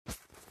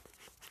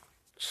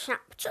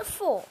Chapter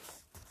 4.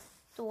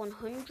 The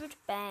 100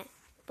 Bear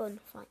Bun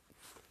Fight.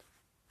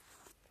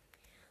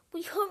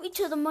 We hurry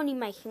to the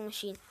money-making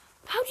machine.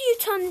 How do you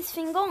turn this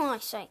thing on, I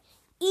say?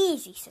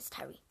 Easy, says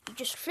Terry. You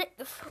just flip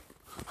the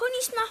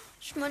honey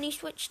smash money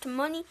switch to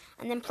money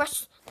and then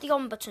press the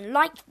on button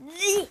like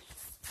this.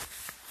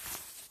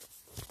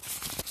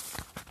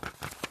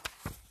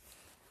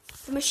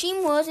 The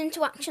machine whirs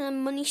into action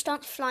and money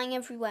starts flying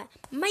everywhere.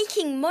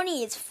 Making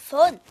money is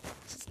fun,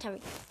 says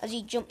Terry, as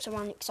he jumps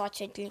around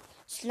excitedly,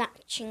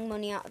 snatching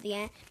money out of the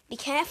air. Be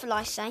careful,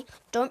 I say.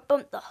 Don't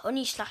bump the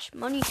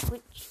honey/money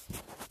switch.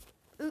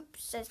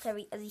 Oops, says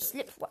Terry, as he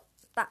slips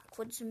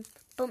backwards and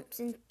bumps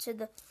into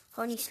the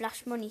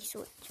honey/money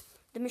switch.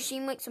 The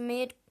machine makes a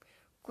weird,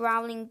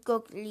 growling,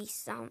 gluggy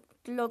sound,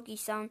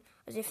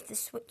 as if the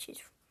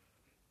switches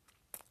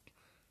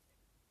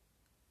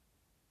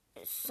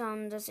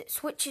as it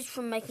switches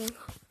from making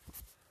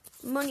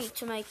money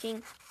to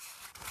making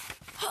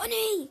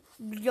honey.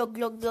 Glug,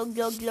 glug, glug,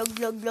 glug, glug,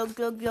 glug, glug,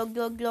 glug, glug,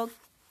 glug, glug.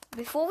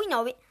 Before we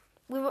know it,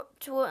 we're up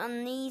to our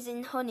knees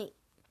in honey.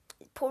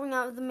 It's pouring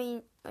out of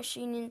the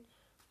machine in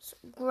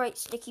great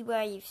sticky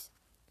waves.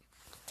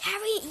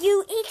 Terry,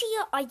 you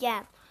idiot, I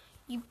yell.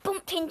 You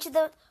bumped into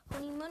the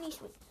honey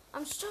switch.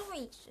 I'm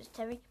sorry, says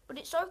Terry, but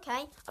it's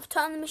okay. I've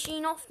turned the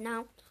machine off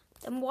now.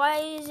 Then why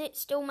is it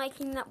still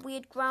making that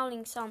weird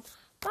growling sound?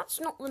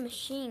 That's not the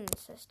machine,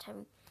 says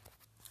Terry.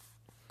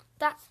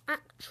 That's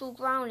actual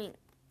growling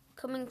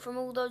coming from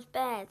all those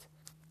bears.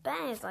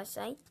 Bears, I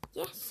say.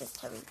 Yes, says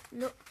Terry.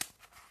 Look.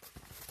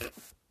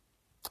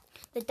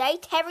 The day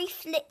Terry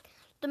flipped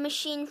the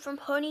machine from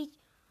honey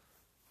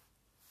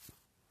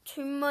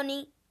to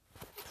money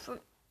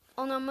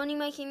on a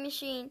money-making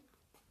machine,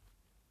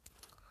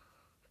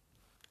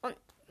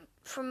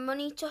 from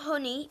money to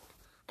honey,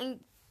 and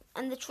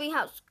the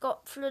treehouse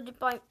got flooded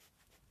by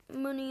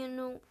money and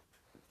all.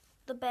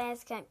 The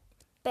bears came.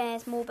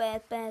 Bears, more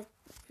bears, bears.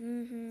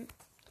 Wait,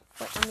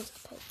 I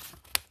missed the page.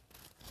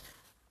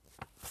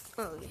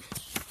 Oh, yes.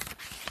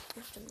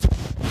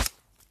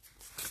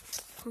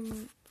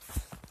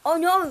 Oh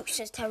no,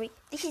 says Terry.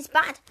 This is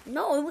bad.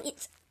 No,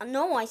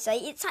 I say,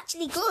 it's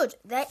actually good.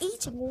 They're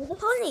eating all the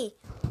honey.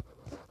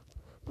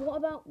 What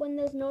about when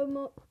there's no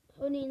more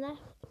honey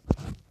left?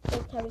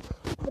 Says Terry.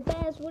 The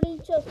bears will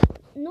eat us.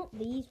 Not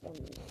these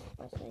ones,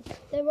 I say.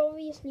 They're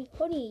obviously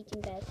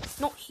honey-eating bears,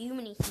 not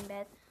human-eating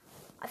bears.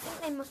 I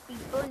think they must be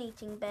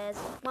bun-eating bears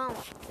as well,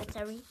 said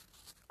Terry.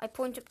 I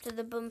point up to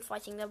the bun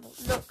fighting level.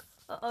 Look,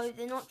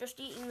 they're not just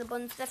eating the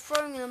buns, they're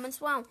throwing them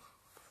as well.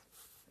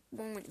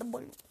 One with the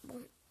bun.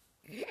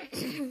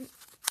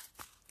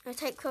 I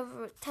take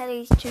cover at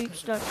Terry's too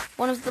slow.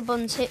 One of the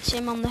buns hits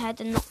him on the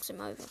head and knocks him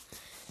over.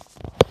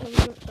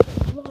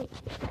 Right,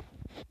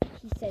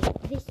 he says,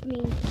 this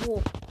means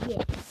war.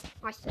 Yes,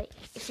 I say,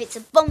 if it's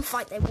a bun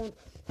fight they want,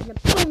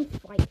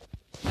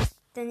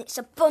 then it's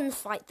a bun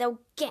fight they'll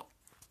get.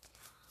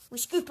 We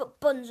scoop up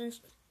buns and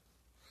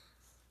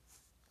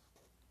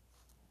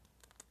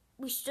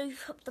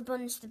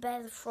the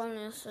bears are throwing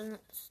us and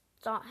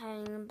start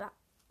heading them back.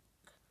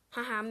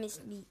 Haha,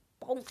 missed me.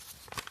 Bonk.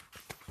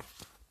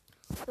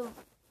 So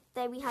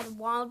there we had a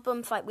wild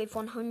bun fight with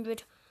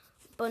 100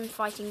 bun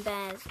fighting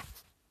bears.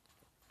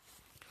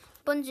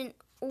 Buns of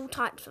all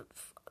types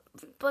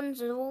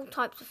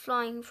of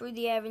flying through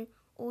the air in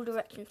all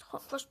directions.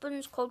 Hot crust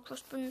buns, cold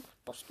crust buns,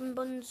 Boston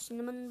buns,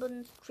 cinnamon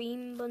buns,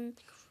 cream buns,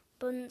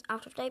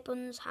 out-of-date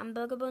buns,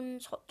 hamburger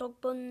buns, hot dog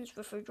buns,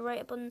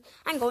 refrigerator buns.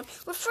 Hang on,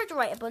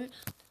 refrigerator bun?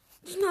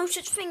 There's no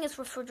such thing as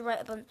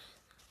refrigerator bun.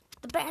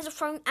 The bears are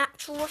throwing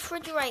actual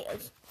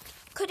refrigerators.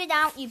 Cut it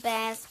out, you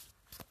bears.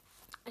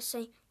 I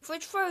say,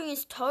 fridge throwing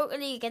is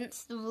totally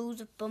against the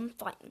rules of bun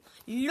fighting.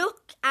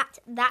 Look at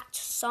that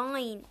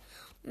sign.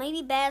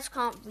 Maybe bears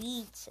can't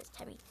read, says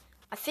Terry.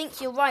 I think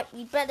you're right.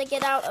 We'd better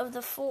get out of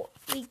the fort.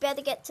 We'd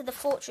better get to the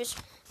fortress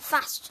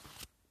fast.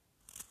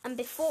 And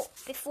before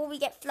we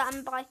get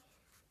flattened by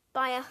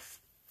a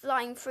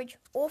flying fridge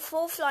or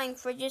 4 flying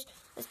fridges,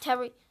 as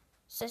Terry,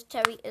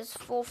 as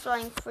 4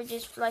 flying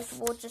fridges fly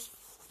towards us.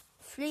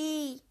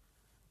 Flee!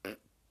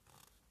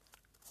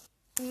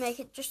 We make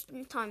it just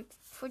in time.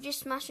 Fridges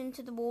smash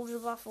into the walls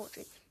of our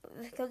fortress, but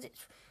because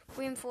it's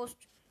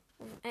reinforced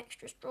with an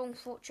extra strong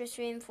fortress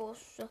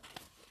reinforcer,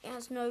 it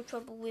has no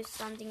trouble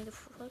withstanding the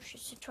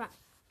ferocious attack.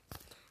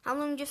 How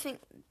long do you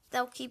think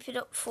they'll keep it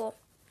up for?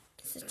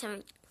 Says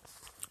Terry.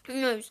 Who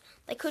knows?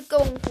 They could go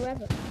on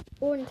forever,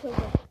 or until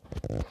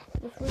the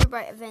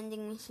refrigerator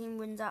vending machine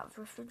runs out of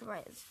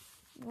refrigerators.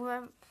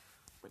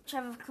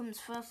 Whichever comes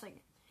first.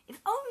 If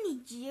only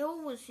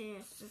Jill was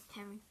here, says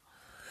Terry.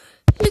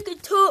 You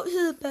could talk to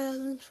the bears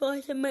and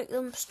try to make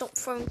them stop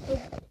throwing food.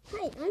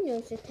 Hey, I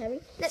know, says Terry.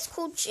 Let's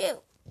call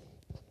Jill.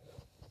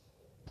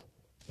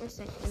 I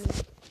say,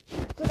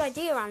 good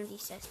idea, Andy,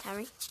 says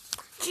Terry.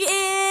 Jill!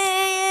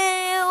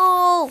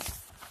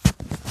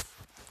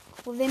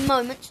 Within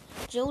moments,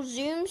 Jill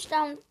zooms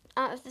down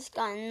out of the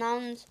sky and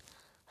lands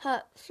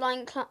her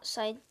flying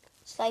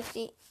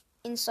safely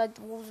inside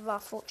the walls of our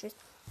fortress.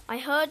 I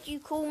heard you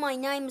call my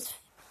name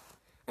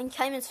and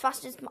came as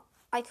fast as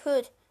I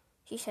could,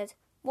 she said.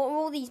 What are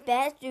all these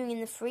bears doing in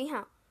the fridge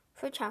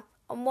house?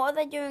 And what are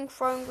they doing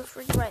throwing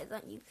refrigerators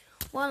at you?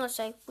 Well, I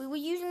say, we were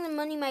using the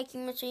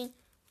money-making machine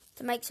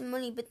to make some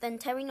money, but then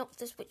Terry knocked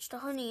the switch to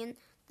honey, and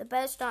the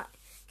bears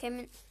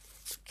came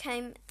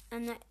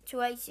and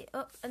to ate it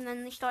up, and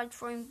then they started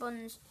throwing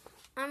buns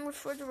and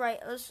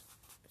refrigerators,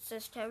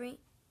 says Terry.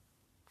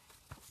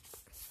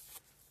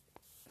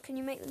 Can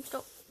you make them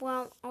stop?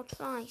 Well, I'll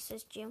try,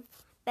 says Jill.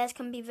 Bears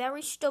can be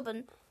very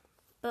stubborn,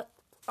 but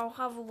I'll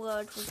have a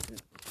word with them.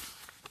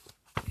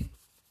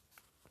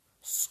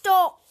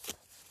 Stop!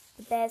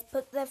 The bears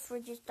put their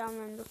fridges down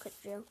and look at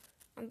Jill.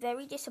 I'm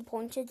very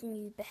disappointed in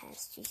you,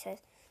 bears, she says.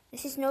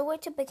 This is no way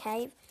to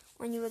behave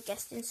when you're a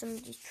guest in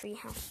somebody's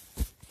treehouse.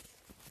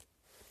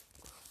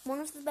 One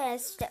of the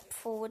bears steps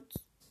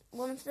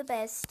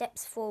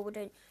forward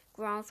and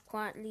growls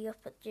quietly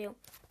up at Jill.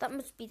 That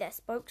must be their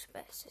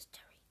spokesbear, says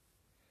Terry.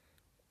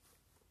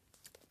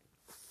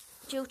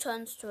 Jill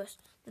turns to us.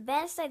 The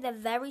bears say they're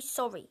very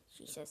sorry,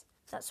 she says.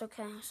 That's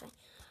okay, I say.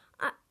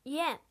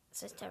 Yeah,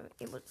 says Terry.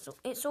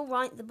 It's all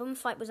right. The bum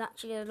fight was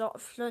actually a lot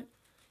of fun.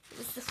 It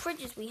was the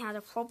fridges we had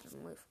a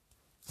problem with.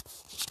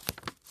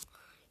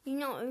 You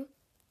know,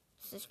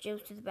 says Jill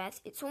to the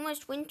bears, it's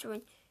almost winter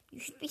and you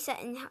should be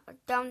settling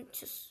down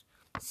to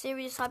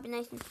serious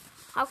hibernation.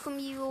 How come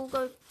you all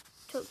go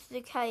to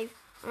the cave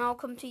and I'll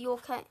come to your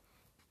cave,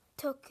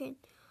 tuck in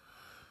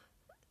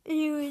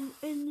you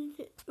and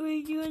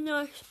read you a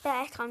nice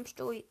bedtime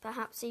story,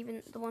 perhaps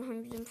even the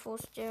 104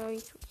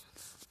 stories.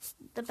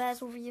 The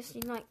bears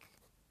obviously like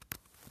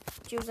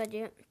Jill's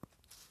idea.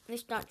 They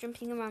start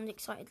jumping around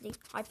excitedly,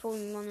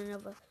 eye-pulling one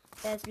another.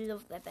 Bears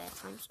love their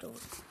bedtime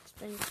stories.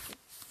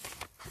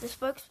 The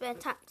spokesbear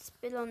taps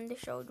Jill on the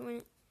shoulder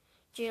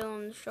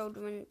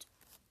and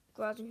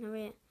growls in her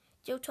ear.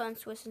 Jill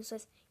turns to us and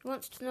says, he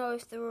wants to know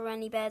if there were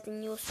any bears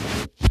in your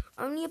stream.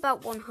 Only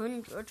about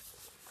 100.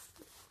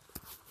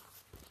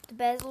 The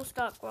bears all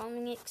start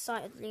growling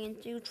excitedly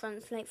and Jill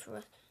translate for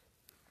us.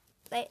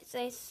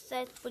 They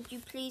said, would you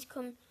please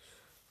come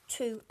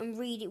too and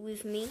read it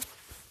with me?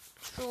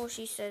 Sure,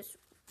 she says.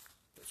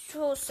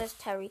 Sure, says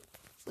Terry.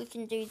 We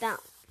can do that.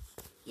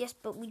 Yes,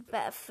 but we'd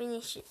better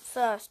finish it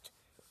first.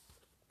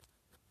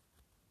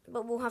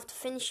 But we'll have to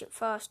finish it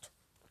first.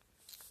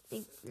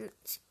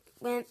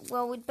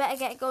 Well, we'd better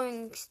get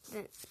going,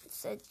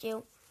 said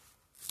Jill,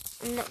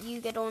 and let you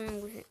get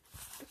on with it.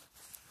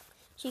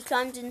 She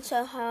climbed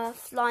into her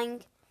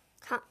flying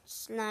cat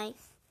sleigh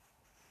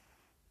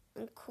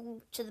and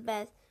called to the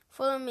bears,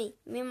 follow me.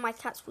 Me and my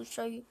cats will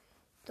show you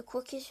the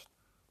quickest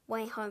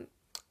way home.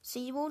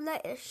 See you all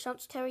later,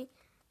 shouts Terry.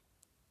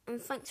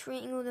 And thanks for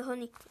eating all the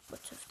honey. It would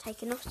have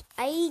taken us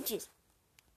ages.